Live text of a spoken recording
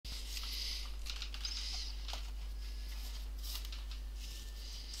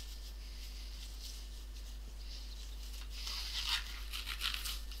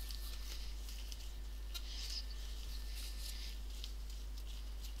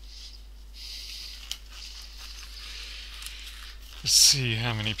Let's see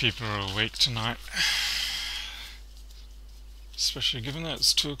how many people are awake tonight. Especially given that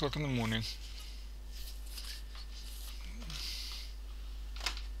it's 2 o'clock in the morning.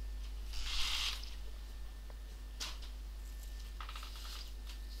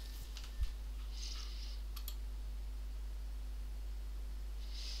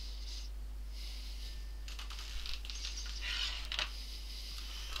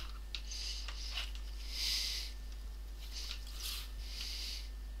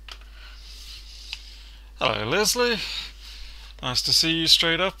 Hello, Leslie. Nice to see you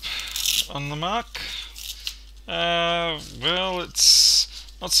straight up on the mark. Well,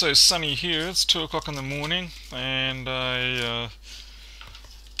 it's not so sunny here. It's 2 o'clock in the morning, and I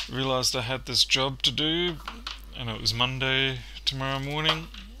realized I had this job to do, and it was Monday tomorrow morning.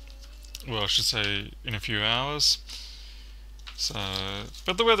 Well, I should say in a few hours. So,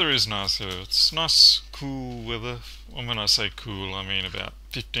 but the weather is nice here. It's nice, cool weather. And when I say cool, I mean about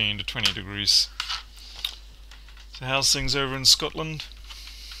 15 to 20 degrees. So how's things over in Scotland?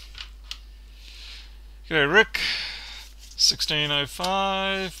 G'day Rick,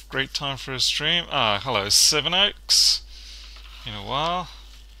 16:05, great time for a stream. Hello Seven Oaks, in a while.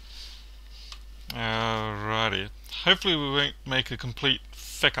 Alrighty, hopefully we won't make a complete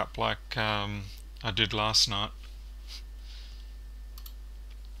feck up like I did last night.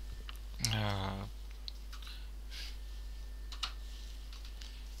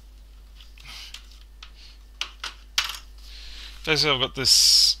 Basically I've got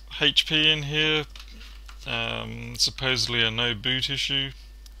this HP in here, supposedly a no boot issue.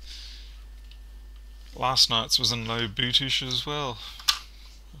 Last night's was a no boot issue as well,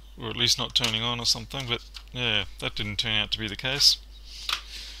 or at least not turning on or something, but yeah, that didn't turn out to be the case.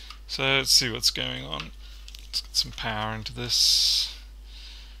 So let's see what's going on. Let's get some power into this.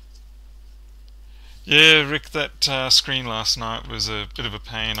 Yeah, Rick, that screen last night was a bit of a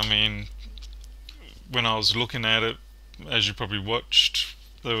pain. I mean, when I was looking at it, as you probably watched,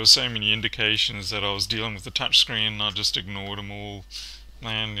 there were so many indications that I was dealing with the touchscreen, and I just ignored them all.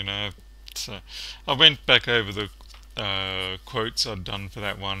 And, you know, so I went back over the quotes I'd done for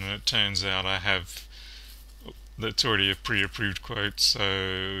that one, and it turns out I have, that's already a pre-approved quote,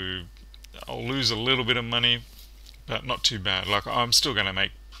 so I'll lose a little bit of money, but not too bad. Like, I'm still going to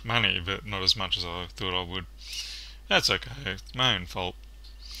make money, but not as much as I thought I would. That's okay, it's my own fault.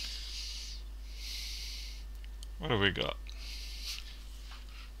 What have we got?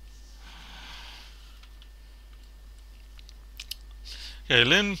 Okay,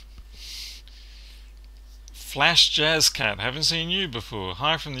 Lynn. Flash Jazz Cat, haven't seen you before.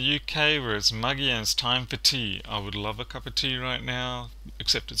 Hi from the UK where it's muggy and it's time for tea. I would love a cup of tea right now,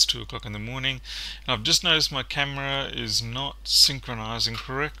 except it's 2 o'clock in the morning. And I've just noticed my camera is not synchronizing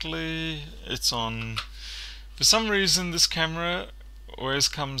correctly. It's on, for some reason this camera always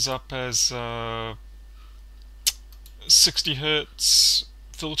comes up as 60 hertz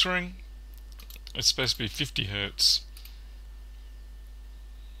filtering. It's supposed to be 50 hertz.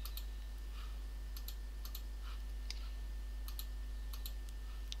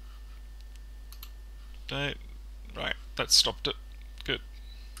 Right, that stopped it. Good.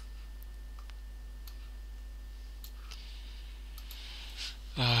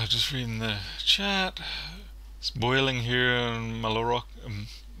 Just reading the chat. It's boiling here in Mallorca,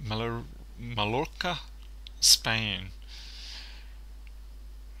 Spain.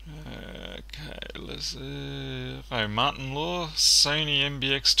 Okay, let's see. Oh, Martin Law, Sony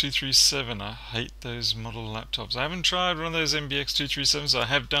MBX237. I hate those model laptops. I haven't tried one of those MBX237s. I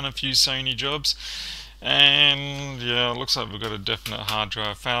have done a few Sony jobs. And yeah, it looks like we've got a definite hard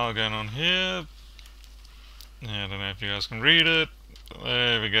drive fail going on here. Yeah, I don't know if you guys can read it.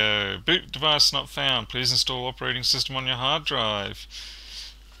 There we go. Boot device not found. Please install operating system on your hard drive.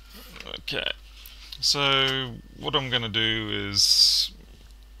 Okay. So what I'm going to do is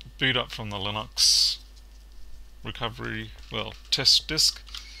boot up from the Linux recovery, well, test disk,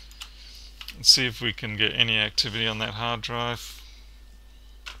 and see if we can get any activity on that hard drive.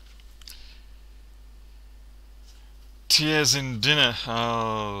 Tea as in dinner.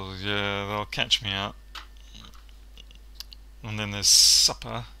 Oh yeah, they'll catch me out. And then there's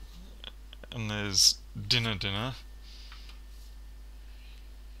supper, and there's dinner.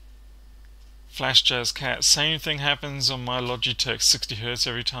 Flash Jazz Cat, same thing happens on my Logitech 60 Hz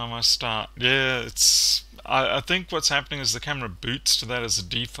every time I start. Yeah, it's, I think what's happening is the camera boots to that as a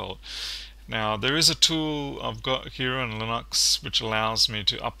default. Now there is a tool I've got here on Linux which allows me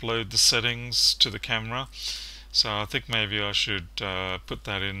to upload the settings to the camera. So I think maybe I should put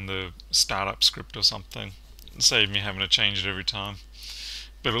that in the startup script or something. Save me having to change it every time.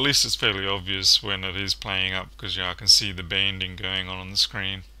 But at least it's fairly obvious when it is playing up, because I can see the banding going on the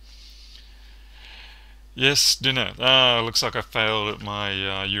screen. Yes, dinner. Looks like I failed at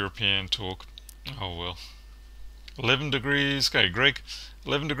my European talk. Oh well. 11 degrees. Okay, Greg.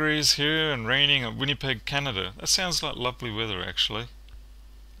 11 degrees here and raining at Winnipeg, Canada. That sounds like lovely weather, actually.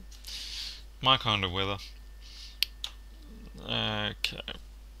 My kind of weather. Okay.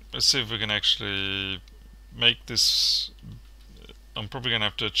 Let's see if we can actually make this. I'm probably going to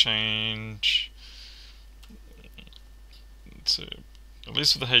have to change. So, at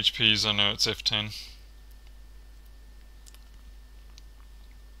least for the HPs, I know it's F10.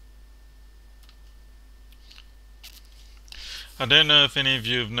 I don't know if any of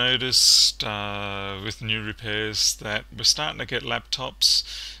you have noticed with new repairs that we're starting to get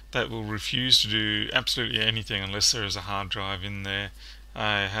laptops that will refuse to do absolutely anything unless there is a hard drive in there.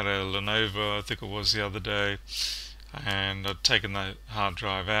 I had a Lenovo, I think it was the other day, and I'd taken the hard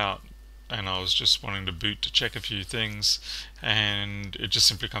drive out and I was just wanting to boot to check a few things, and it just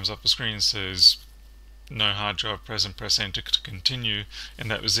simply comes up the screen and says no hard drive present, press enter to continue,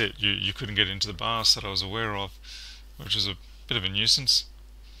 and that was it. You couldn't get into the BIOS that I was aware of, which was a bit of a nuisance.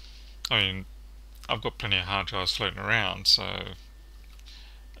 I mean, I've got plenty of hard drives floating around, so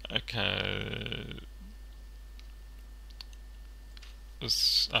okay.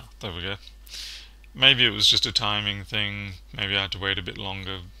 There we go. Maybe it was just a timing thing. Maybe I had to wait a bit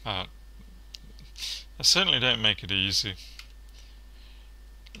longer, but I certainly don't make it easy.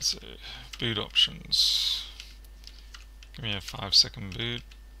 So, boot options. Give me a 5-second boot.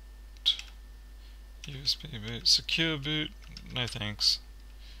 USB boot. Secure boot. No thanks.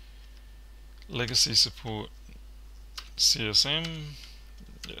 Legacy support. CSM.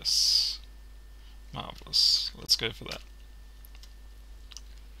 Yes. Marvelous. Let's go for that.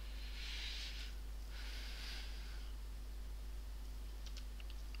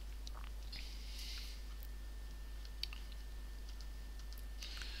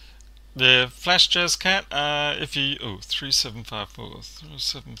 The Flash Jazz Cat, if you, 3754,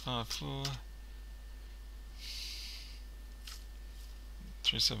 3754,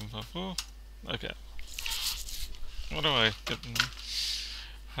 3754, okay. What do I get?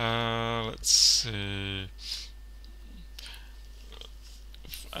 Let's see.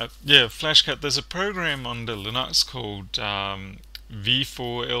 Yeah, Flashcat, there's a program under Linux called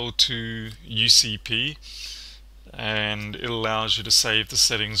V4L2 UCP, and it allows you to save the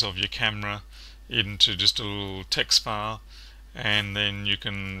settings of your camera into just a little text file, and then you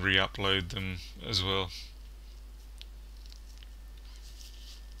can re-upload them as well.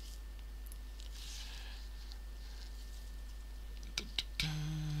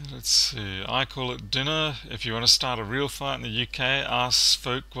 Let's see, I call it dinner. If you want to start a real fight in the UK, ask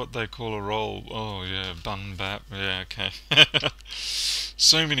folk what they call a roll. Oh yeah, bun bap, yeah, okay.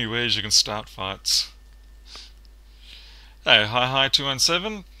 So many ways you can start fights. Hey, hi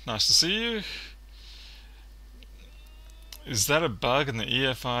 217, nice to see you. Is that a bug in the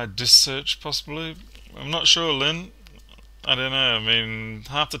EFI disk search possibly? I'm not sure, Lynn. I don't know. I mean,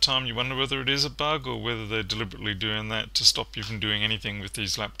 half the time you wonder whether it is a bug or whether they're deliberately doing that to stop you from doing anything with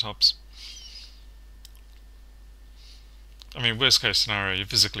these laptops. I mean, worst case scenario, you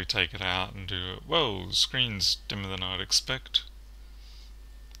physically take it out and do it. Whoa, screen's dimmer than I'd expect.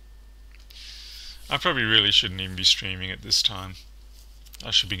 I probably really shouldn't even be streaming at this time.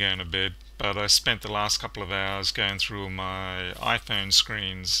 I should be going to bed, but I spent the last couple of hours going through all my iPhone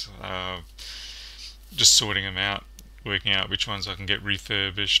screens, just sorting them out, working out which ones I can get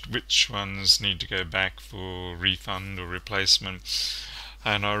refurbished, which ones need to go back for refund or replacement.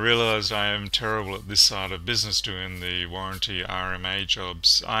 And I realised I am terrible at this side of business doing the warranty RMA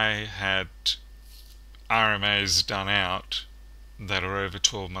jobs. I had RMAs done out that are over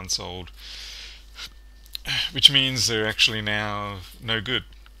 12 months old, which means they're actually now no good,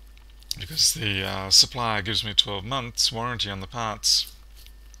 because the supplier gives me 12 months warranty on the parts.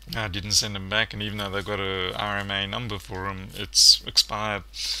 I didn't send them back, and even though they've got a RMA number for them, it's expired.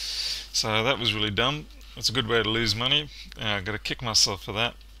 So that was really dumb. It's a good way to lose money. I've got to kick myself for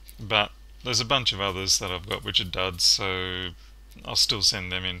that. But there's a bunch of others that I've got which are duds, so I'll still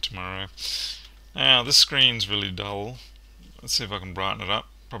send them in tomorrow. Now this screen's really dull. Let's see if I can brighten it up.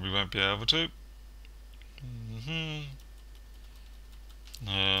 Probably won't be able to.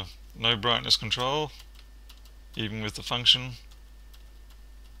 Yeah, no brightness control, even with the function.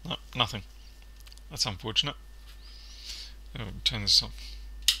 No, nothing. That's unfortunate. Oh, turn this off.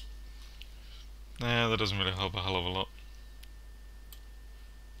 Nah, that doesn't really help a hell of a lot.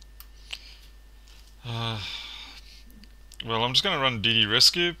 Well, I'm just going to run DD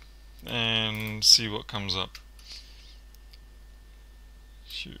Rescue and see what comes up.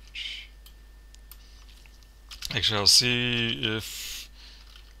 huge. Actually, I'll see if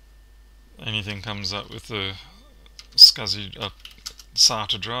anything comes up with the SCSI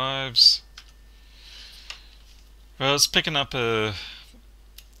SATA drives. Well, it's picking up a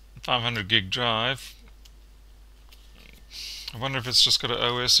 500 gig drive. I wonder if it's just got an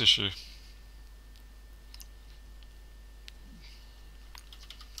OS issue.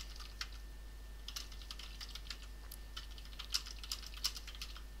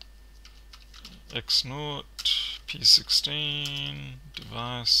 X0, P16,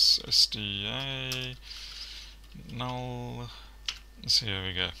 device, SDA, null. Let's see, here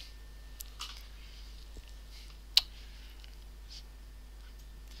we go.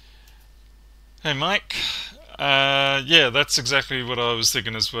 Hey Mike, yeah, that's exactly what I was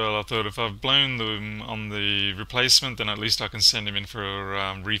thinking as well. I thought if I've blown them on the replacement, then at least I can send them in for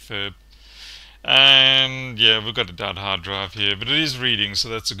a refurb. And yeah, we've got a dud hard drive here, but it is reading, so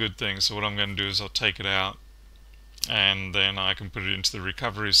that's a good thing. So what I'm going to do is I'll take it out, and then I can put it into the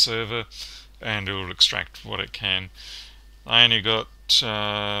recovery server, and it will extract what it can. I only got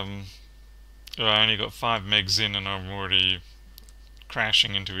 5 megs in, and I'm already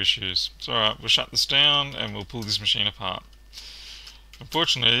crashing into issues. So alright, we'll shut this down and we'll pull this machine apart.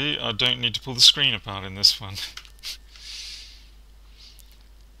 Unfortunately, I don't need to pull the screen apart in this one.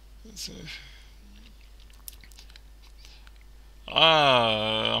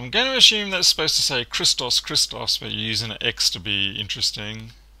 I'm going to assume that's supposed to say Christos, Christos, but you're using an X to be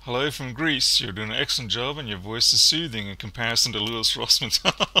interesting. Hello from Greece, you're doing an excellent job and your voice is soothing in comparison to Lewis Rossman.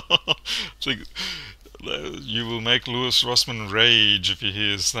 You will make Lewis Rossman rage if he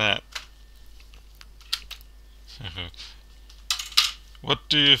hears that. What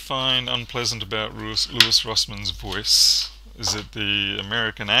do you find unpleasant about Lewis Rossman's voice? Is it the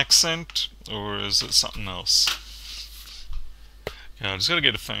American accent, or is it something else? Okay, I just gotta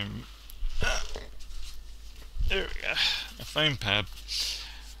get a phone. There we go. A phone pad.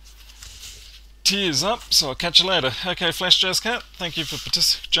 Tears up, so I'll catch you later. Okay, Flash Jazz Cat, thank you for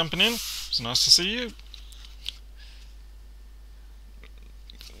jumping in. It's nice to see you.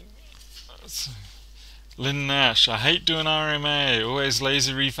 Lynn Nash, I hate doing RMA, always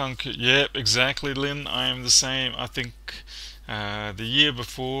lazy refund. Yep, exactly, Lynn, I am the same. I think the year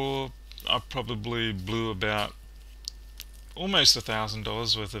before I probably blew about almost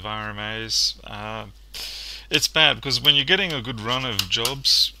 $1,000 worth of RMAs. It's bad because when you're getting a good run of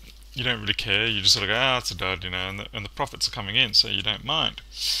jobs, you don't really care. You just sort of go, it's a dud, you know, and the profits are coming in, so you don't mind.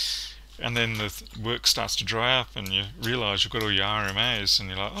 And then the work starts to dry up and you realise you've got all your RMAs and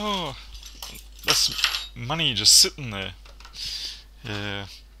you're like, oh, that's money just sitting there. Yeah,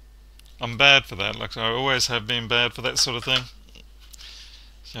 I'm bad for that. Like, I always have been bad for that sort of thing.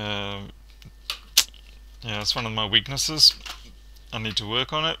 Yeah, it's one of my weaknesses. I need to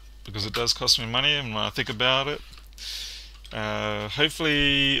work on it because it does cost me money, and when I think about it,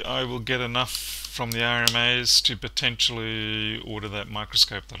 hopefully I will get enough from the RMAs to potentially order that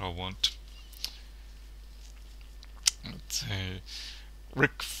microscope that I want. Let's see.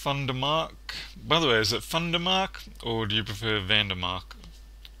 Rick Fundermark. By the way, is it Fundermark or do you prefer Vandermark?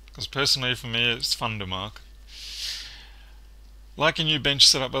 Because personally for me it's Fundermark. Like a new bench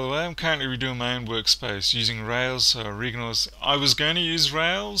setup, by the way. I'm currently redoing my own workspace using Rails. I was going to use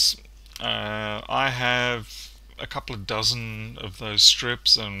Rails. I have a couple of dozen of those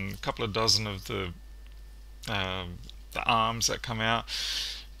strips and a couple of dozen of the arms that come out,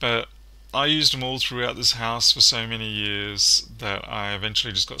 but I used them all throughout this house for so many years that I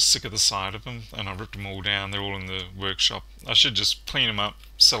eventually just got sick of the sight of them and I ripped them all down. They're all in the workshop. I should just clean them up,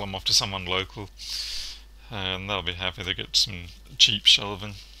 sell them off to someone local, and they'll be happy to get some cheap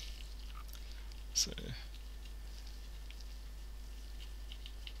shelving. So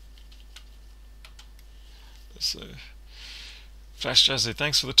Flash Jazzy,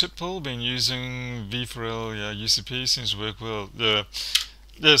 thanks for the tip, Paul. Been using V4L, yeah, UCP seems to work well.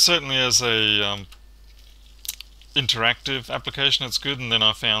 Yeah, certainly as a interactive application it's good, and then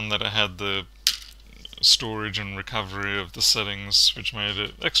I found that it had the storage and recovery of the settings which made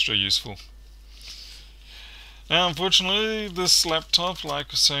it extra useful. Now unfortunately this laptop,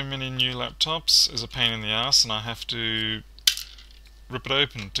 like so many new laptops, is a pain in the ass and I have to rip it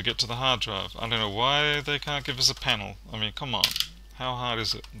open to get to the hard drive. I don't know why they can't give us a panel. I mean, come on, how hard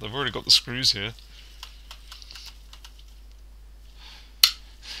is it? They've already got the screws here.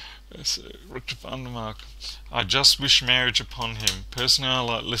 Richard Vandermark. I just wish marriage upon him. Personally, I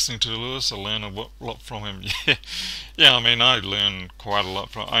like listening to Lewis. I learn a lot from him. Yeah. I mean, I learn quite a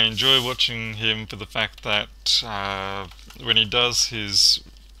lot from. I enjoy watching him for the fact that when he does his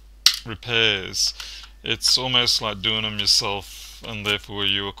repairs, it's almost like doing them yourself. and therefore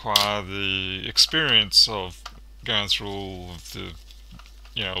you acquire the experience of going through all of the,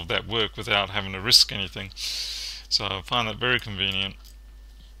 of that work without having to risk anything. So I find that very convenient.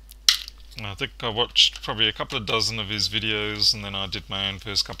 And I think I watched probably a couple of dozen of his videos, and then I did my own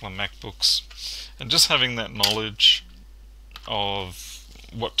first couple of MacBooks. And just having that knowledge of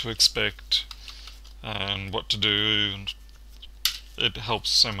what to expect and what to do, it helps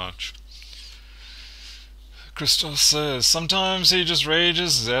so much. Christos says, sometimes he just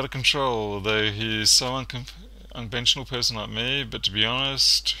rages, is out of control, although he's so unconventional person like me, but to be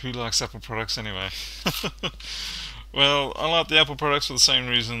honest, who likes Apple products anyway? Well, I like the Apple products for the same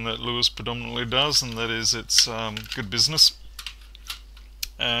reason that Lewis predominantly does, and that is it's good business.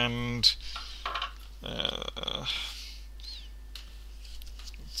 And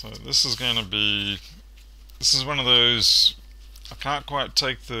so this is one of those, I can't quite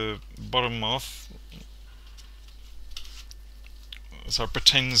take the bottom off, so it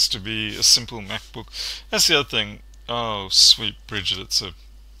pretends to be a simple MacBook. That's the other thing. Oh, sweet Bridget,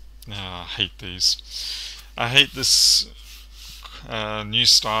 I hate these. I hate this new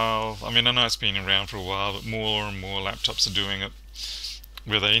style. I mean, I know it's been around for a while, but more and more laptops are doing it,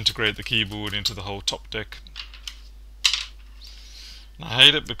 where they integrate the keyboard into the whole top deck. And I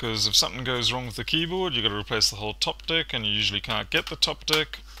hate it because if something goes wrong with the keyboard, you've got to replace the whole top deck, and you usually can't get the top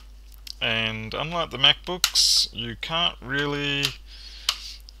deck. And unlike the MacBooks, you can't really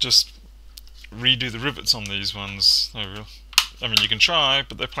just redo the rivets on these ones. I mean, you can try,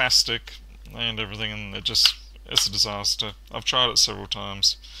 but they're plastic and everything, and it's a disaster. I've tried it several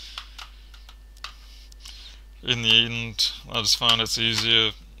times. In the end, I just find it's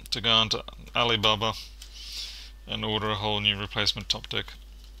easier to go onto Alibaba and order a whole new replacement top deck.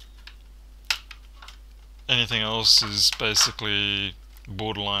 Anything else is basically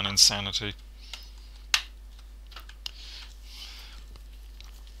borderline insanity.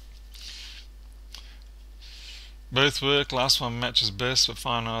 Both work, last one matches best, but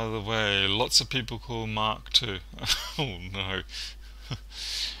fine either way. Lots of people call Mark too. Oh no.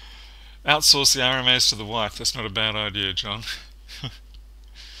 Outsource the RMAs to the wife, that's not a bad idea, John.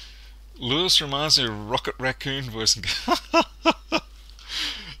 Lewis reminds me of Rocket Raccoon voice.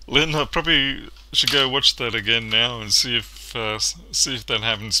 Lynn, I probably should go watch that again now and see if that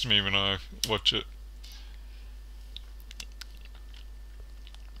happens to me when I watch it.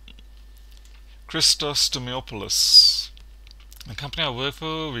 Christos Demiopoulos. The company I work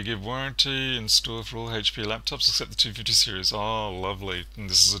for, we give warranty in store for all HP laptops except the 250 series. Oh, lovely. And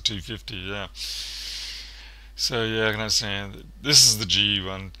this is a 250, yeah. So, yeah, I can understand. This is the G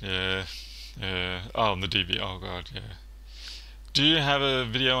one, yeah. Yeah. Oh, and the DV, oh god, yeah. Do you have a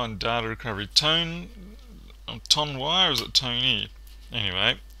video on data recovery? Ton Y, or is it Tony?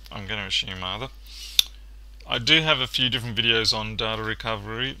 Anyway, I'm going to assume either. I do have a few different videos on data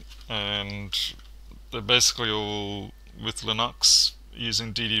recovery, and they're basically all with Linux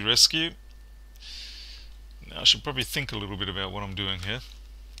using DD Rescue. Now, I should probably think a little bit about what I'm doing here.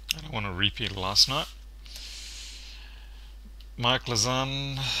 I don't want to repeat last night. Mike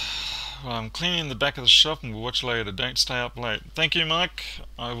Lazan, I'm cleaning the back of the shop and we'll watch later. Don't stay up late. Thank you, Mike.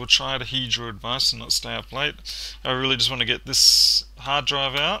 I will try to heed your advice and not stay up late. I really just want to get this hard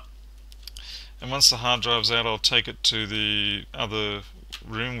drive out. And once the hard drive's out, I'll take it to the other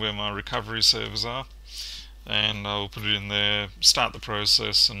room where my recovery servers are, and I'll put it in there, start the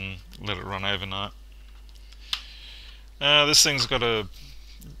process, and let it run overnight. This thing's got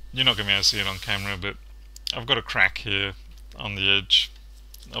you're not going to be able to see it on camera, but I've got a crack here on the edge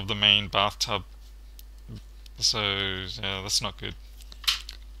of the main bathtub, so yeah, that's not good.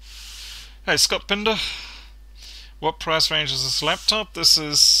 Hey, Scott Pinder, what price range is this laptop? That's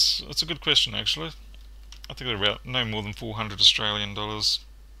a good question, actually. I think they're about no more than 400 Australian dollars.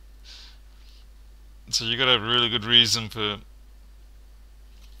 So you got to have a really good reason for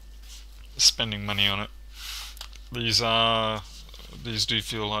spending money on it. These do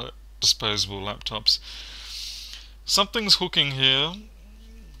feel like disposable laptops. Something's hooking here.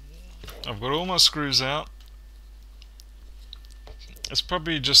 I've got all my screws out. It's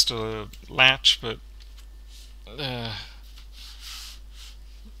probably just a latch, but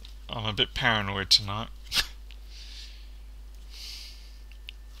I'm a bit paranoid tonight.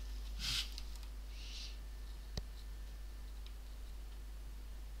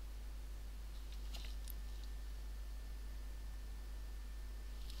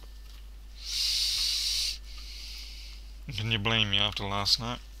 Can you blame me after last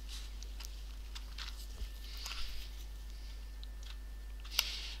night?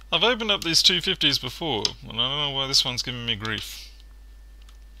 I've opened up these 250s before, and I don't know why this one's giving me grief.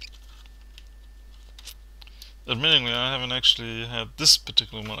 admittingly, I haven't actually had this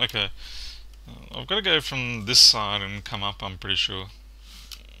particular one. Okay, I've got to go from this side and come up, I'm pretty sure.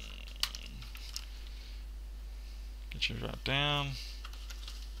 Get you right down.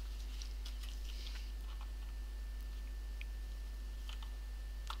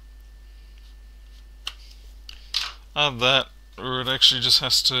 Either that, or it actually just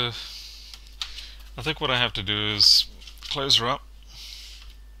has to... I think what I have to do is close her up,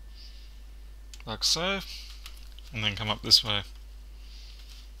 like so, and then come up this way.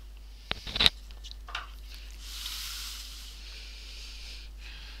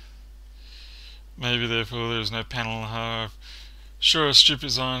 Maybe therefore there's no panel hard. Sure, a stupid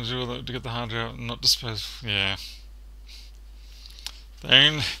design to do that to get the hard out and not dispose. Yeah.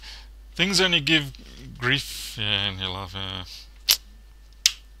 Things only give grief, yeah, in your life.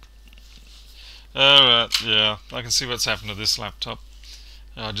 Alright, yeah, I can see what's happened to this laptop.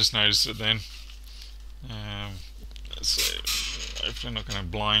 I just noticed it then. So hopefully not going to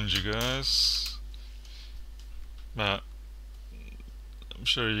blind you guys, but I'm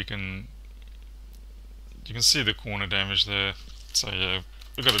sure you can see the corner damage there. So yeah,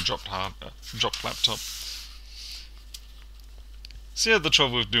 we've got a dropped laptop. See, the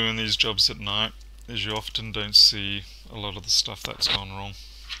trouble with doing these jobs at night is you often don't see a lot of the stuff that's gone wrong,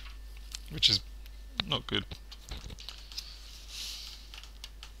 which is not good.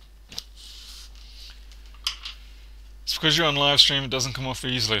 It's because you're on live stream, it doesn't come off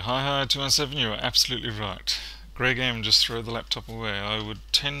easily. Hi 217, you are absolutely right. Greg M, just throw the laptop away. I would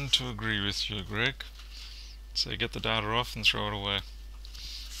tend to agree with you, Greg. So get the data off and throw it away.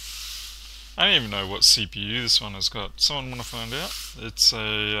 I don't even know what CPU this one has got. Someone want to find out? It's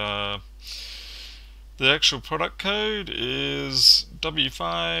a... the actual product code is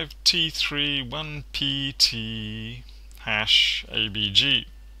W5T31PT#ABG.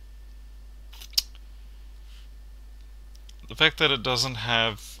 The fact that it doesn't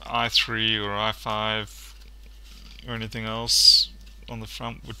have i3 or i5 or anything else on the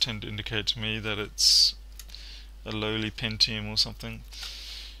front would tend to indicate to me that it's a lowly Pentium or something.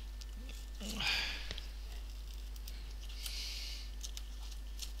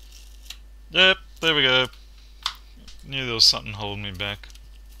 Yep, there we go. Knew there was something holding me back.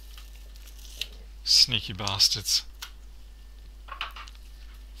 Sneaky bastards.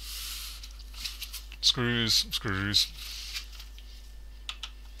 Screws.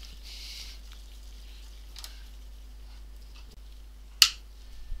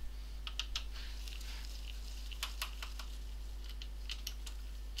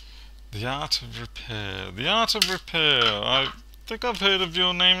 The Art of Repair. The Art of Repair. I think I've heard of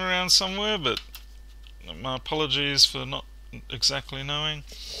your name around somewhere, but my apologies for not exactly knowing.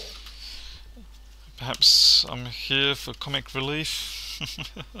 Perhaps I'm here for comic relief.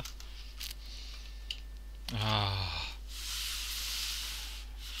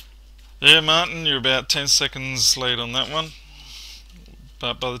 Yeah, Martin, you're about 10 seconds late on that one.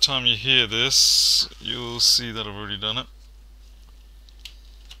 But by the time you hear this, you'll see that I've already done it.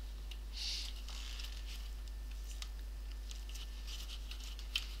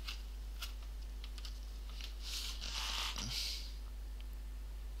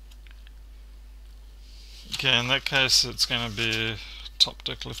 Okay, in that case it's going to be a top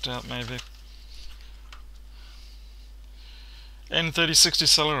deck lift out maybe. N3060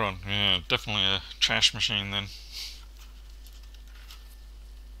 Celeron, yeah, definitely a trash machine then.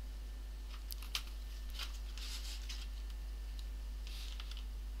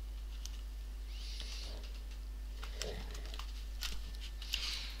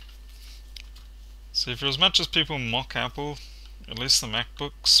 See, for as much as people mock Apple, at least the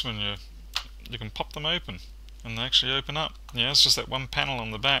MacBooks, when you can pop them open and they actually open up. Yeah, it's just that one panel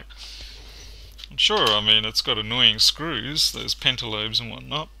on the back. And sure, I mean, it's got annoying screws, those pentalobes and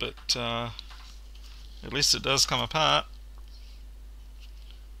whatnot, but at least it does come apart.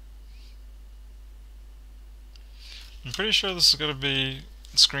 I'm pretty sure this has got to be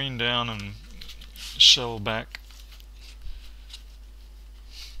screen down and shell back.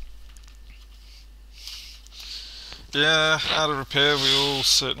 Yeah, out of repair, we all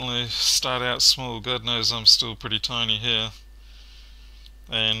certainly start out small. God knows I'm still pretty tiny here.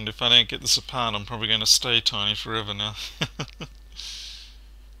 And if I don't get this apart, I'm probably going to stay tiny forever now.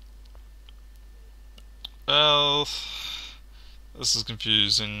 Well, this is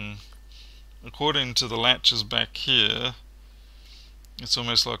confusing. According to the latches back here, it's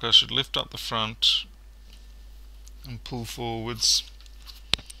almost like I should lift up the front and pull forwards.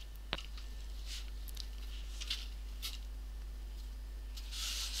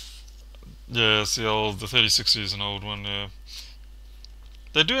 Yeah, it's the 3060 is an old one, yeah.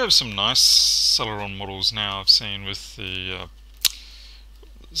 They do have some nice Celeron models now. I've seen with the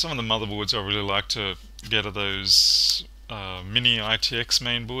some of the motherboards I really like to get are those mini ITX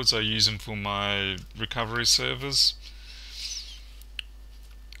mainboards. I use them for my recovery servers,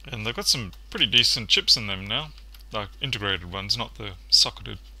 and they've got some pretty decent chips in them now, like integrated ones, not the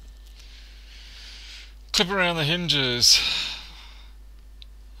socketed. Clip around the hinges.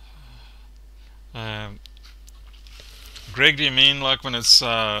 Greg, do you mean like when it's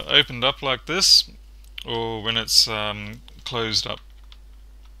opened up like this, or when it's closed up?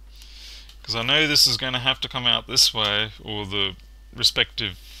 Because I know this is going to have to come out this way, or the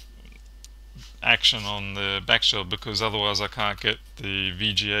respective action on the back shell, because otherwise I can't get the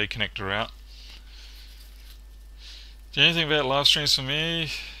VGA connector out. Do you know anything about live streams for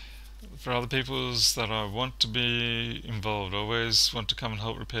me? For other people is that I want to be involved. I always want to come and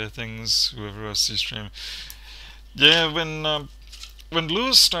help repair things, whoever I see stream. Yeah, when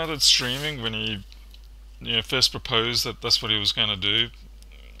Lewis started streaming, when he first proposed that that's what he was going to do,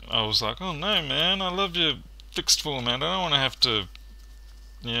 I was like, oh no man, I love your fixed format. I don't want to have to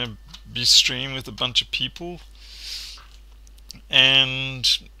be streaming with a bunch of people. And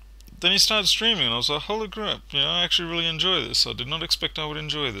then he started streaming and I was like, holy crap, I actually really enjoy this. I did not expect I would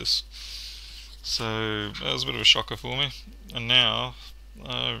enjoy this. So that was a bit of a shocker for me. And now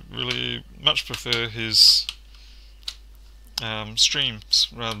I really much prefer his streams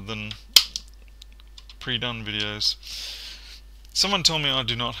rather than pre-done videos. Someone told me I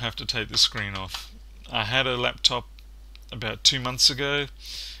do not have to take the screen off. I had a laptop about 2 months ago,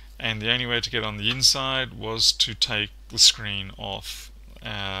 and the only way to get on the inside was to take the screen off.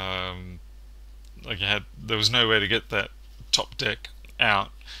 There was no way to get that top deck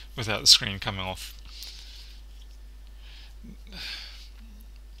out without the screen coming off.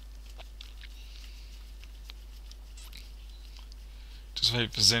 Just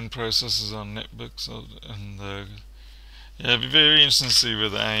wait for Zen processors on netbooks, and it'd be very interesting to see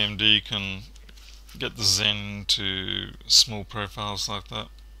whether AMD can get the Zen to small profiles like that.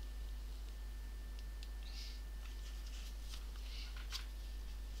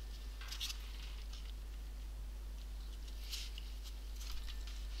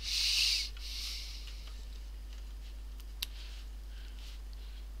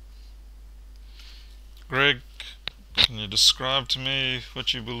 Greg, can you describe to me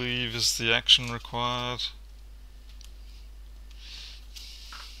what you believe is the action required?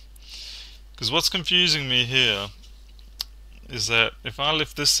 Because what's confusing me here is that if I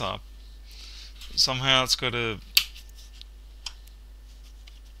lift this up, somehow it's got to...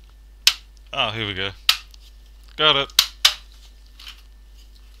 Ah, here we go. Got it.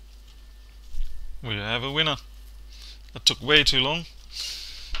 We have a winner. That took way too long.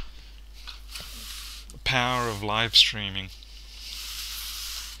 The power of live streaming.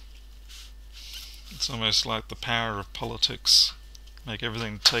 It's almost like the power of politics. Make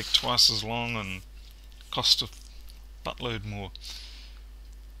everything take twice as long and cost a buttload more.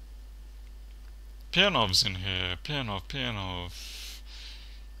 Pianov's in here. Pianov.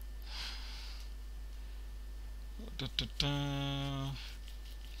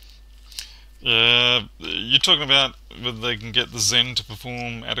 Yeah, you're talking about whether they can get the Zen to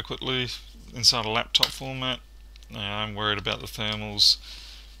perform adequately inside a laptop format. Yeah, I'm worried about the thermals.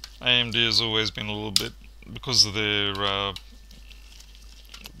 AMD has always been a little bit, because of their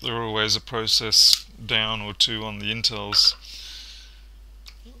they're always a process down or two on the Intels,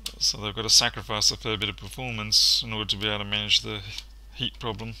 so they've got to sacrifice a fair bit of performance in order to be able to manage the heat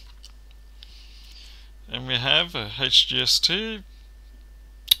problem. And we have a HGST,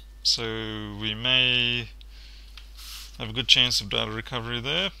 so we may have a good chance of data recovery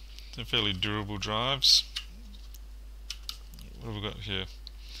there. They're fairly durable drives. What have we got here?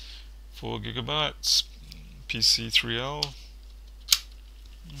 4 gigabytes, PC3L.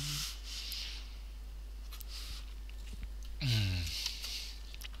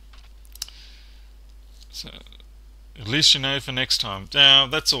 So at least you know for next time. Now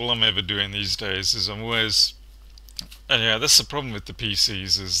that's all I'm ever doing these days, is I'm always, and yeah, that's the problem with the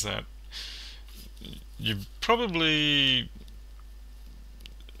PCs, is that you probably,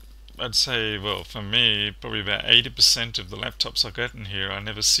 I'd say, well, for me, probably about 80% of the laptops I get in here I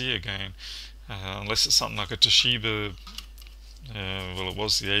never see again, unless it's something like a Toshiba. Well, it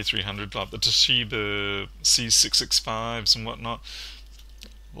was the A300, like the Toshiba C665s and whatnot.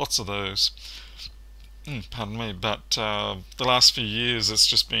 Lots of those. Pardon me, but the last few years it's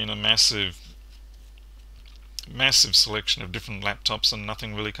just been a massive selection of different laptops and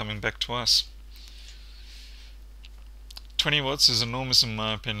nothing really coming back to us. 20 watts is enormous in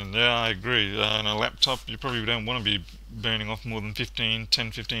my opinion. Yeah, I agree. In a laptop, you probably don't want to be burning off more than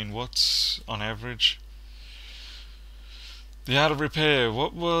 10-15 watts on average. The art of repair.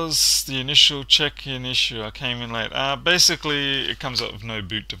 What was the initial check-in issue? I came in late. Basically, it comes up with no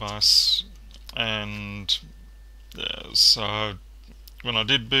boot device, and yeah, so when I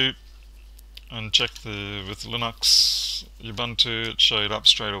did boot and checked with Linux Ubuntu, it showed up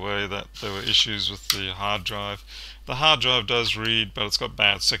straight away that there were issues with the hard drive. The hard drive does read, but it's got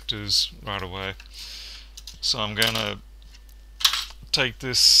bad sectors right away. So I'm going to take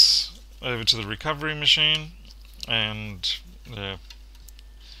this over to the recovery machine and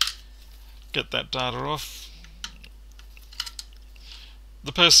get that data off.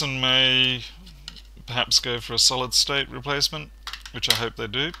 The person may perhaps go for a solid state replacement, which I hope they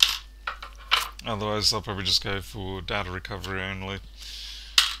do. Otherwise they'll probably just go for data recovery only,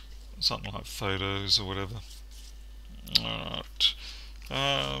 something like photos or whatever. Alright,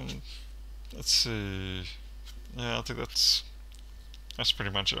 let's see. Yeah, I think that's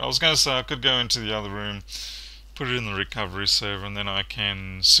pretty much it. I was going to say I could go into the other room, put it in the recovery server, and then I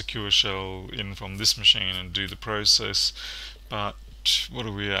can secure shell in from this machine and do the process. But what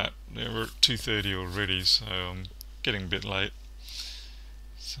are we at? Yeah, we're at 2:30 already, so I'm getting a bit late.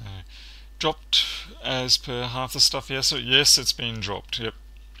 So dropped as per half the stuff. Yes, it's been dropped. Yep.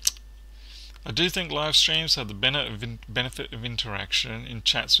 I do think live streams have the benefit of interaction in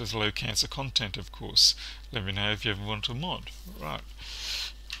chats with low cancer content, of course. Let me know if you ever want to mod. Right.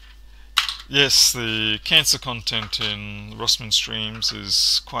 Yes, the cancer content in Rossmann streams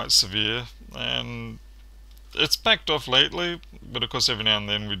is quite severe, and it's backed off lately, but of course every now and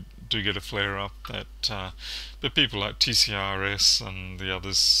then we do get a flare-up that but people like TCRS and the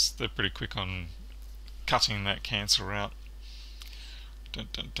others, they're pretty quick on cutting that cancer out. Dun,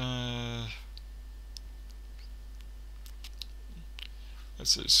 dun, dun.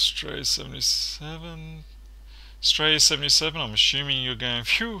 Let's see, Stray 77. Stray 77, I'm assuming you're going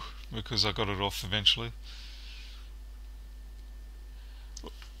phew, because I got it off eventually.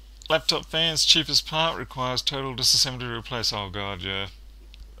 Laptop fans, cheapest part, requires total disassembly to replace. Oh god, yeah.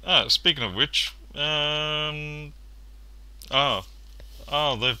 Oh, speaking of which, they've,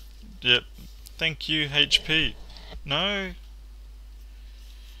 yep, thank you HP. No?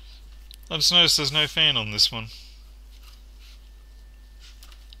 I just noticed there's no fan on this one.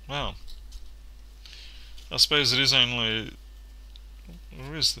 Wow. I suppose it is only,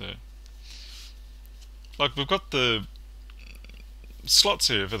 or is there? Like, we've got the slots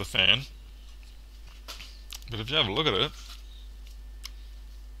here for the fan, but if you have a look at it,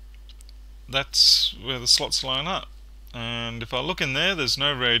 that's where the slots line up. And if I look in there, there's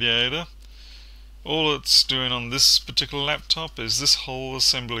no radiator. All it's doing on this particular laptop is this whole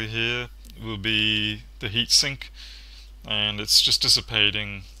assembly here will be the heatsink, and it's just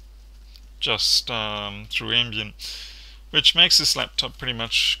dissipating just through ambient, which makes this laptop pretty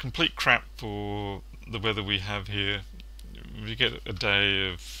much complete crap for the weather we have here. We get a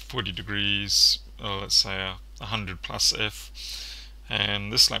day of 40 degrees, or let's say 100 plus F,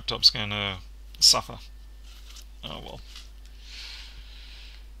 and this laptop's going to suffer. Oh well.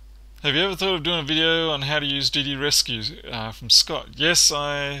 Have you ever thought of doing a video on how to use DD Rescue? From Scott. Yes,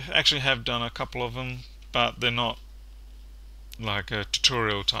 I actually have done a couple of them, but they're not like a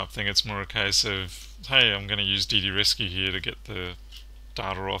tutorial type thing. It's more a case of, hey, I'm going to use DD Rescue here to get the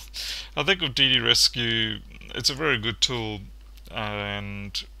data off. I think with DD Rescue, it's a very good tool,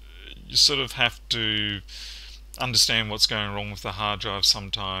 and you sort of have to understand what's going wrong with the hard drive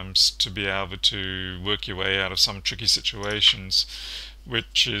sometimes to be able to work your way out of some tricky situations,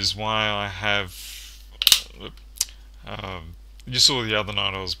 which is why I have you saw the other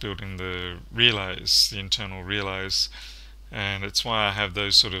night I was building the relays, the internal relays, and it's why I have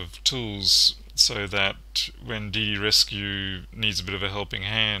those sort of tools, so that when DD Rescue needs a bit of a helping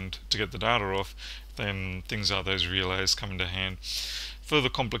hand to get the data off, then things like those relays come into hand. For the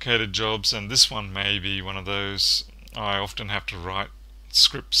complicated jobs, and this one may be one of those, I often have to write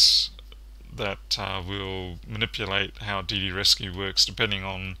scripts that will manipulate how DD Rescue works depending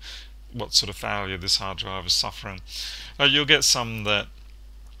on what sort of failure this hard drive is suffering. You'll get some that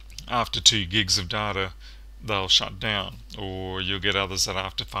after 2 gigs of data they'll shut down, or you'll get others that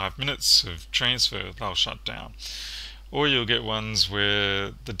after 5 minutes of transfer they'll shut down, or you'll get ones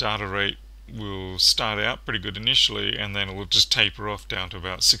where the data rate will start out pretty good initially and then it will just taper off down to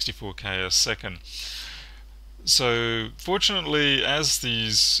about 64k a second. So fortunately, as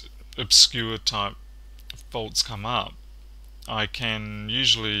these obscure type faults come up, I can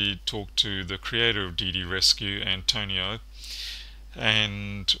usually talk to the creator of DD Rescue, Antonio,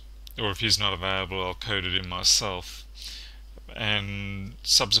 and or if he's not available, I'll code it in myself. and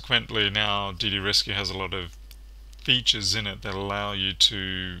subsequently now DD Rescue has a lot of features in it that allow you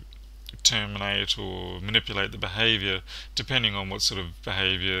to terminate or manipulate the behavior depending on what sort of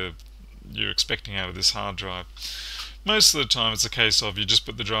behavior you're expecting out of this hard drive. Most of the time it's a case of you just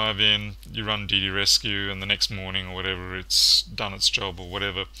put the drive in, you run DD Rescue, and the next morning or whatever it's done its job or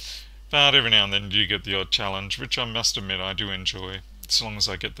whatever. But every now and then you get the odd challenge, which I must admit I do enjoy, as long as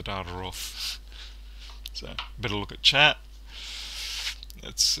I get the data off. So, better look at chat.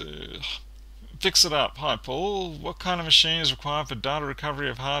 Let's fix it up. Hi Paul, what kind of machine is required for data recovery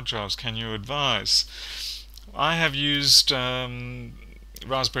of hard drives? Can you advise? I have used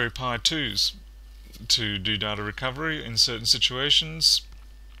Raspberry Pi 2s to do data recovery in certain situations.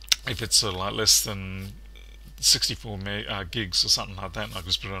 If it's like less than 64 gigs or something like that, I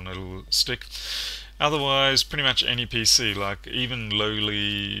just put it on a little stick. Otherwise, pretty much any PC, like even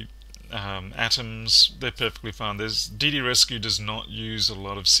lowly Atoms, they're perfectly fine. DD Rescue does not use a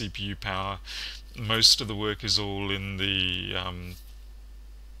lot of CPU power. Most of the work is all in the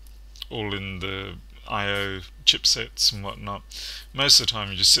I/O chipsets and whatnot. Most of the time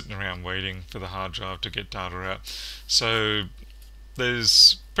you're just sitting around waiting for the hard drive to get data out. So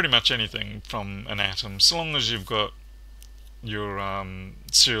there's pretty much anything from an Atom, so long as you've got your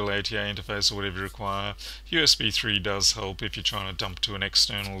serial ATA interface or whatever you require. USB 3 does help if you're trying to dump to an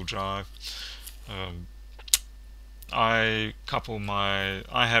external drive. I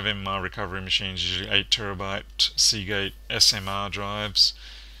have in my recovery machines usually 8TB Seagate SMR drives.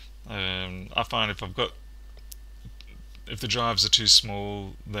 I find if the drives are too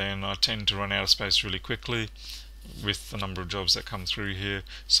small, then I tend to run out of space really quickly with the number of jobs that come through here.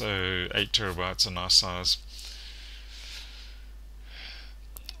 So 8TB is a nice size.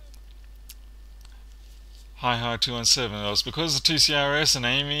 Hi 217. It was because the TCRS and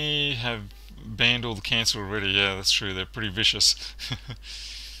Amy have banned all the cancer already. Yeah, that's true. They're pretty vicious.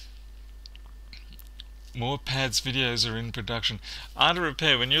 More pads videos are in production. Art of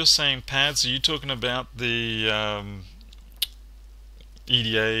repair. When you're saying pads, are you talking about the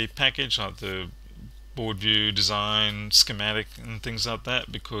EDA package, like the board view, design, schematic, and things like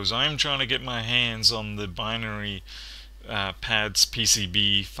that? Because I'm trying to get my hands on the binary pads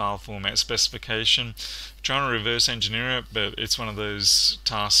PCB file format specification. Trying to reverse engineer it, but it's one of those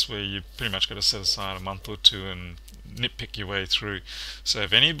tasks where you pretty much got to set aside a month or two and nitpick your way through. So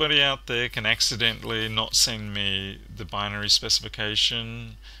if anybody out there can accidentally not send me the binary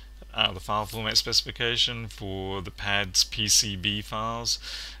specification, the file format specification for the pads PCB files,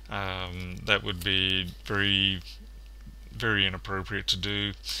 that would be very, very inappropriate to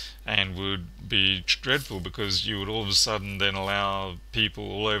do, and would be dreadful, because you would all of a sudden then allow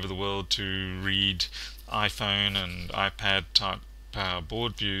people all over the world to read iPhone and iPad type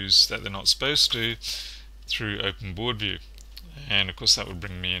board views that they're not supposed to through Open Board View, and of course that would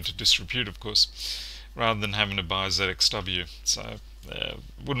bring me into disrepute, of course, rather than having to buy ZXW. So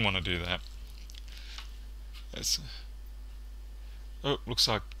wouldn't want to do that. Oh, looks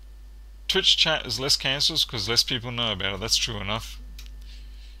like Twitch chat is less cancerous because less people know about it. That's true enough.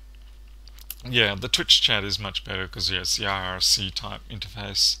 Yeah, the Twitch chat is much better because, yeah, it's the IRC type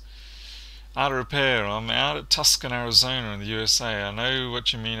interface. Art of repair. I'm out at Tucson, Arizona in the USA. I know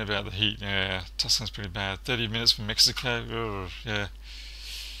what you mean about the heat. Yeah, Tucson's pretty bad. 30 minutes from Mexico. Ugh, yeah.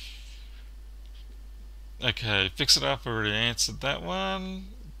 Okay, fix it up. Already answered that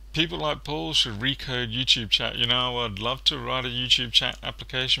one. People like Paul should recode YouTube chat. You know, I'd love to write a YouTube chat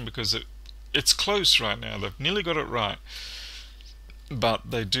application because it's close right now. They've nearly got it right,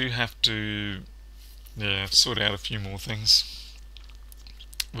 but they do have to, yeah, sort out a few more things.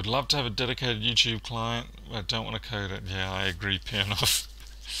 Would love to have a dedicated YouTube client. I don't want to code it. Yeah, I agree, Piernoff.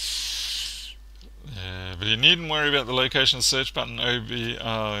 Yeah, but you needn't worry about the location of the search button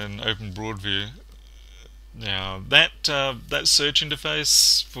in Open Broadview. Now that search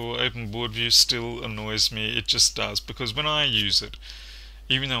interface for Open Broadview still annoys me. It just does, because when I use it,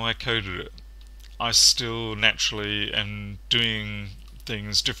 even though I coded it, I still naturally am doing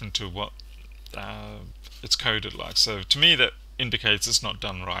things different to what it's coded like. So to me that indicates it's not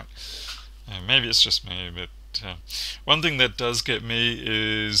done right. Maybe it's just me, but one thing that does get me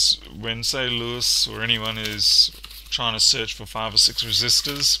is when, say, Lewis or anyone is trying to search for 5 or 6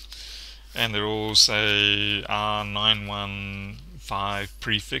 resistors, and they're all, say, R915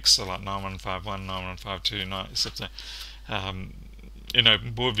 prefix, so like 9151, 9152, except in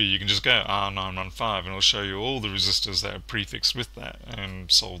Open Board View you can just go R915 and it'll show you all the resistors that are prefixed with that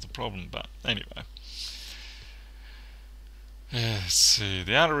and solve the problem. But anyway. Yeah, let's see,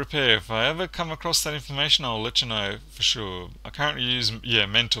 the outer repair. If I ever come across that information, I'll let you know for sure. I currently use,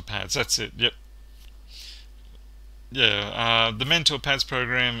 mental pads, that's it, yep. Yeah, the Mentor Pads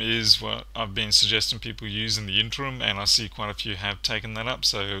program is what I've been suggesting people use in the interim, and I see quite a few have taken that up,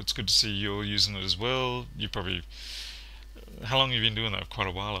 so it's good to see you're using it as well. You probably, how long have you been doing that? Quite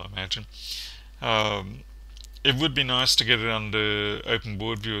a while, I imagine. Um, it would be nice to get it under open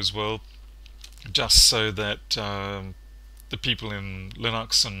board view as well, just so that the people in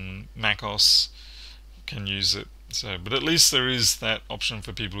Linux and macOS can use it. So, but at least there is that option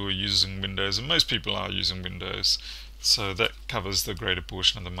for people who are using Windows, and most people are using Windows. So that covers the greater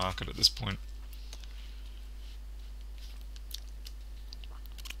portion of the market at this point.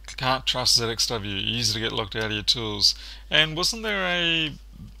 Can't trust ZXW. Easy to get locked out of your tools. And uh, wasn't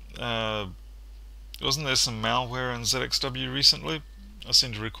there some malware in ZXW recently? I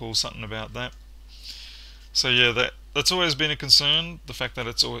seem to recall something about that. So yeah, that's always been a concern. The fact that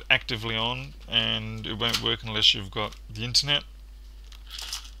it's actively on and it won't work unless you've got the internet.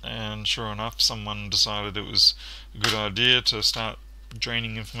 And sure enough, someone decided it was a good idea to start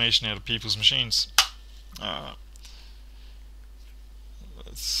draining information out of people's machines. Let's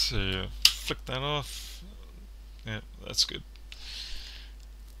see, flick that off. Yeah, that's good.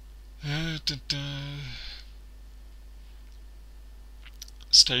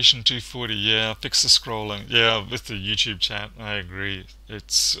 Station 240, yeah, fix the scrolling. Yeah, with the YouTube chat, I agree.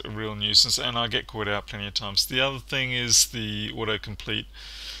 It's a real nuisance, and I get caught out plenty of times. The other thing is the autocomplete.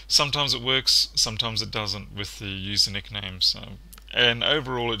 Sometimes it works, sometimes it doesn't with the user nicknames. And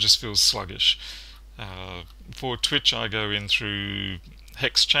overall, it just feels sluggish. For Twitch, I go in through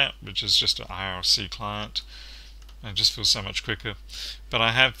HexChat, which is just an IRC client. It just feels so much quicker. But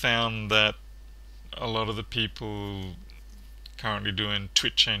I have found that a lot of the people currently doing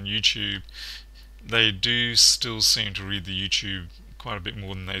Twitch and YouTube, they do still seem to read the YouTube quite a bit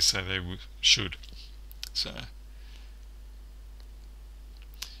more than they say they should. So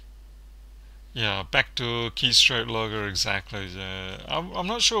yeah, backdoor keystroke logger, exactly. Yeah, I'm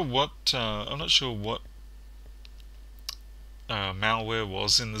not sure what malware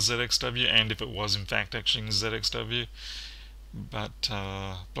was in the ZXW, and if it was in fact actually in the ZXW. But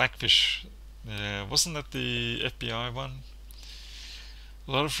Blackfish, yeah, wasn't that the FBI one?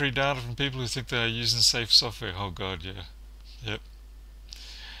 A lot of free data from people who think they are using safe software. Oh god, yeah. Yep.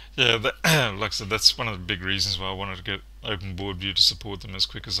 Yeah, like I said, that's one of the big reasons why I wanted to get Open Board View to support them as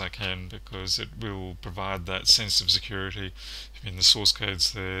quick as I can, because it will provide that sense of security. I mean, the source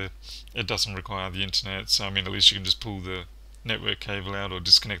code's there. It doesn't require the internet, so I mean, at least you can just pull the network cable out or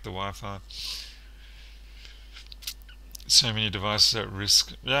disconnect the Wi-Fi. So many devices at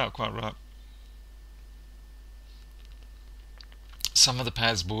risk. Yeah, quite right. Some of the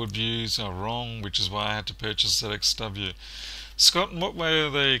pads board views are wrong, which is why I had to purchase ZXW. Scott, in what way are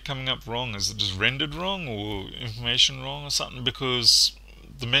they coming up wrong? Is it just rendered wrong or information wrong or something? Because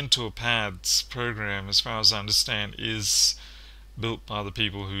the Mentor Pads program, as far as I understand, is built by the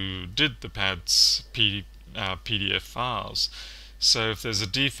people who did the pads PDF files. So if there's a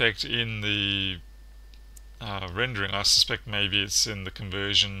defect in the rendering, I suspect maybe it's in the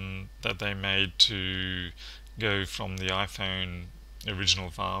conversion that they made to go from the iPhone original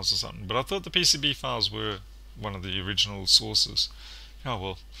files or something. But I thought the PCB files were one of the original sources. Oh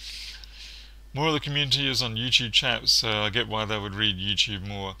well. More of the community is on YouTube chat, so I get why they would read YouTube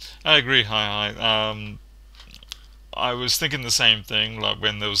more. I agree, hi. I was thinking the same thing, like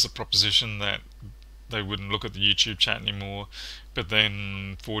when there was the proposition that they wouldn't look at the YouTube chat anymore, but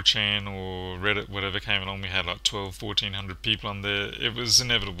then 4chan or Reddit, whatever came along, we had like 1,400 people on there. It was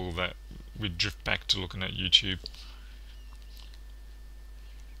inevitable that we'd drift back to looking at YouTube.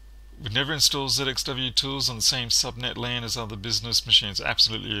 Would never install ZXW tools on the same subnet LAN as other business machines.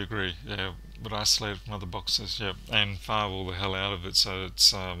 Absolutely agree. Yeah, would isolate from other boxes. Yeah, and firewall the hell out of it. So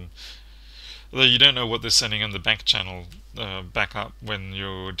it's although you don't know what they're sending on the back channel backup when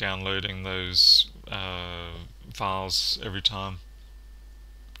you're downloading those files every time.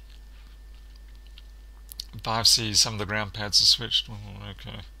 5C, some of the ground pads are switched. Oh,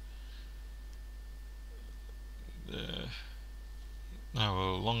 okay. Yeah. Oh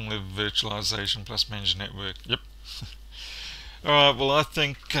well, long live virtualization plus managed network. Yep. Alright, well I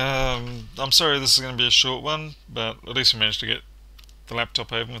think, I'm sorry this is going to be a short one, but at least we managed to get the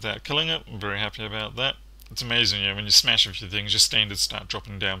laptop open without killing it. I'm very happy about that. It's amazing, when you smash a few things, your standards start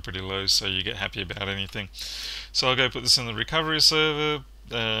dropping down pretty low, so you get happy about anything. So I'll go put this in the recovery server,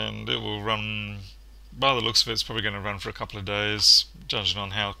 and it will run, by the looks of it, it's probably going to run for a couple of days, judging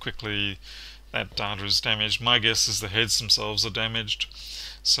on how quickly that data is damaged. My guess is the heads themselves are damaged,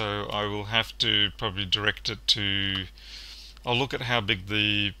 so I will have to probably direct it to, I'll look at how big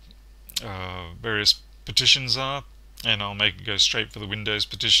the various partitions are, and I'll make it go straight for the Windows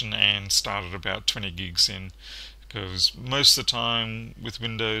partition and start at about 20 gigs in, because most of the time with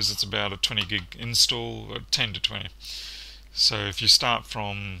Windows it's about a 20 gig install, or 10 to 20. So if you start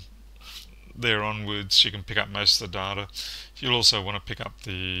from there onwards, you can pick up most of the data. You'll also want to pick up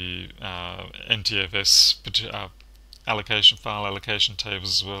the NTFS file allocation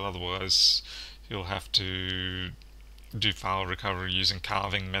tables as well, otherwise you'll have to do file recovery using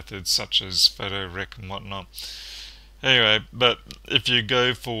carving methods such as photo rec and whatnot. Anyway, but if you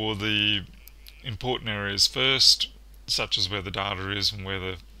go for the important areas first, such as where the data is and where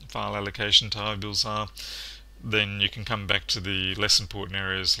the file allocation tables are, then you can come back to the less important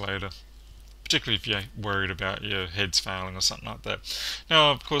areas later, particularly if you're worried about your heads failing or something like that.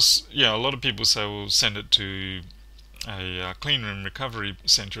 Now, of course, yeah, a lot of people say, well, send it to a clean room recovery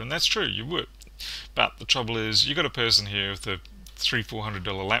center, and that's true, you would. But the trouble is, you got a person here with a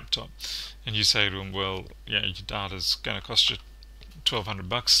 $300-400 laptop, and you say to them, well, yeah, your data's going to cost you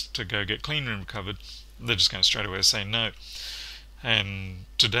 $1,200 to go get clean room recovered. They're just going to straight away say no. And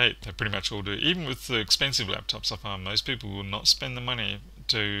to date, they pretty much all do. Even with the expensive laptops, I find most people will not spend the money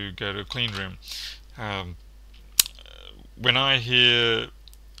to go to a clean room. When I hear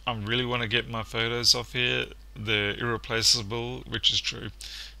I really want to get my photos off here, they're irreplaceable, which is true.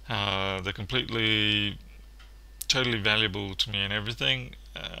 They're completely, totally valuable to me and everything.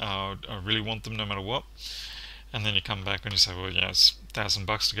 I really want them no matter what. And then you come back and you say, well, yeah, it's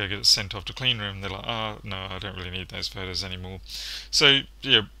 $1,000 to go get it sent off to clean room. They're like, oh, no, I don't really need those photos anymore. So,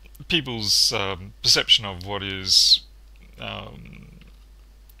 yeah, people's perception of what is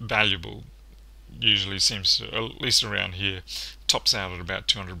valuable usually seems to, at least around here, tops out at about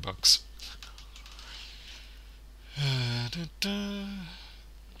 $200.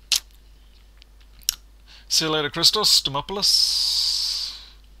 See you later, Christos Demopoulos.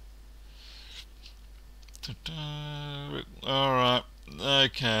 Alright,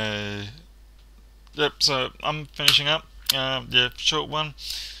 okay. Yep, so I'm finishing up. Yeah, short one.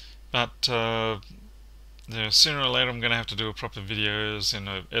 But yeah, sooner or later I'm going to have to do a proper videos in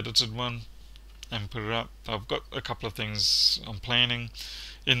an edited one and put it up. I've got a couple of things I'm planning.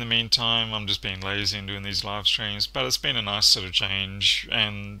 In the meantime, I'm just being lazy and doing these live streams, but it's been a nice sort of change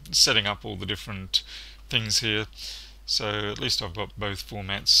and setting up all the different things here. So at least I've got both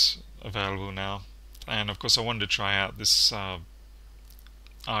formats available now. And of course I wanted to try out this I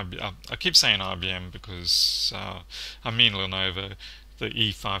keep saying IBM because I mean Lenovo, the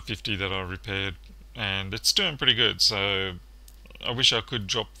E550 that I repaired, and it's doing pretty good. So I wish I could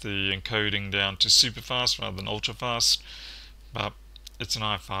drop the encoding down to super fast rather than ultra fast, but it's an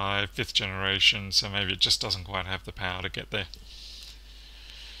i5 5th generation, so maybe it just doesn't quite have the power to get there.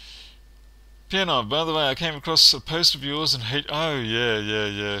 Piano, by the way, I came across a post of yours and oh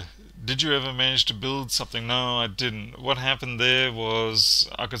yeah. Did you ever manage to build something? No, I didn't. What happened there was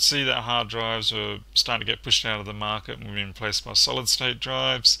I could see that hard drives were starting to get pushed out of the market and were being replaced by solid state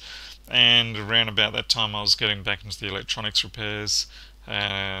drives, and around about that time I was getting back into the electronics repairs,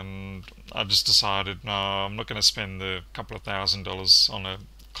 and I just decided, no, I'm not going to spend the couple of $1,000 on a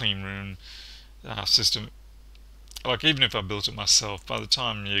clean room system. Like, even if I built it myself, by the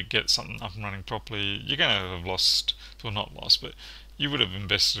time you get something up and running properly, you're going to have lost, well, not lost, but you would have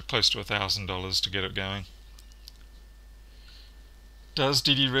invested close to $1,000 to get it going. Does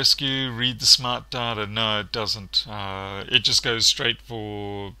DD Rescue read the smart data? No, it doesn't. It just goes straight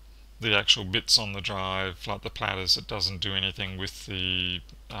for the actual bits on the drive, like the platters. It doesn't do anything with the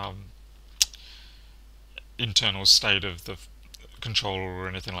internal state of the controller or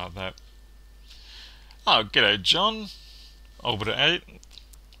anything like that. Oh, g'day, John. Orbiter 8.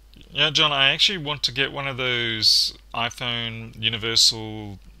 Yeah, John, I actually want to get one of those iPhone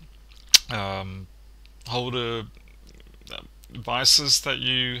universal holder devices that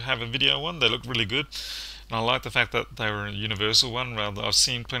you have a video on. They look really good. And I like the fact that they were a universal one, rather I've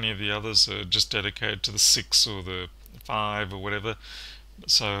seen plenty of the others are just dedicated to the 6 or the 5 or whatever.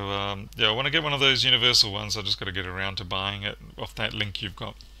 So, yeah, I want to get one of those universal ones. I just got to get around to buying it off that link you've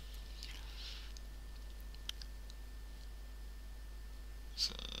got.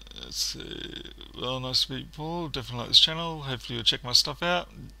 So, let's see. Well, nice to meet Paul. Definitely like this channel. Hopefully you'll check my stuff out.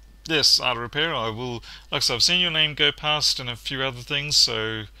 Yes, Art Repair. I will. Like I said, I've seen your name go past and a few other things.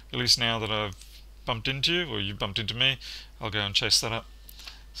 So at least now that I've bumped into you, or you bumped into me, I'll go and chase that up.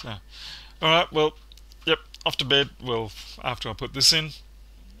 So, all right. Well, yep. Off to bed. Well, after I put this in,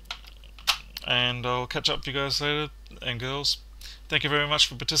 and I'll catch up with you guys later and girls. Thank you very much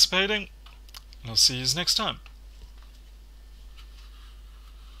for participating, and I'll see you next time.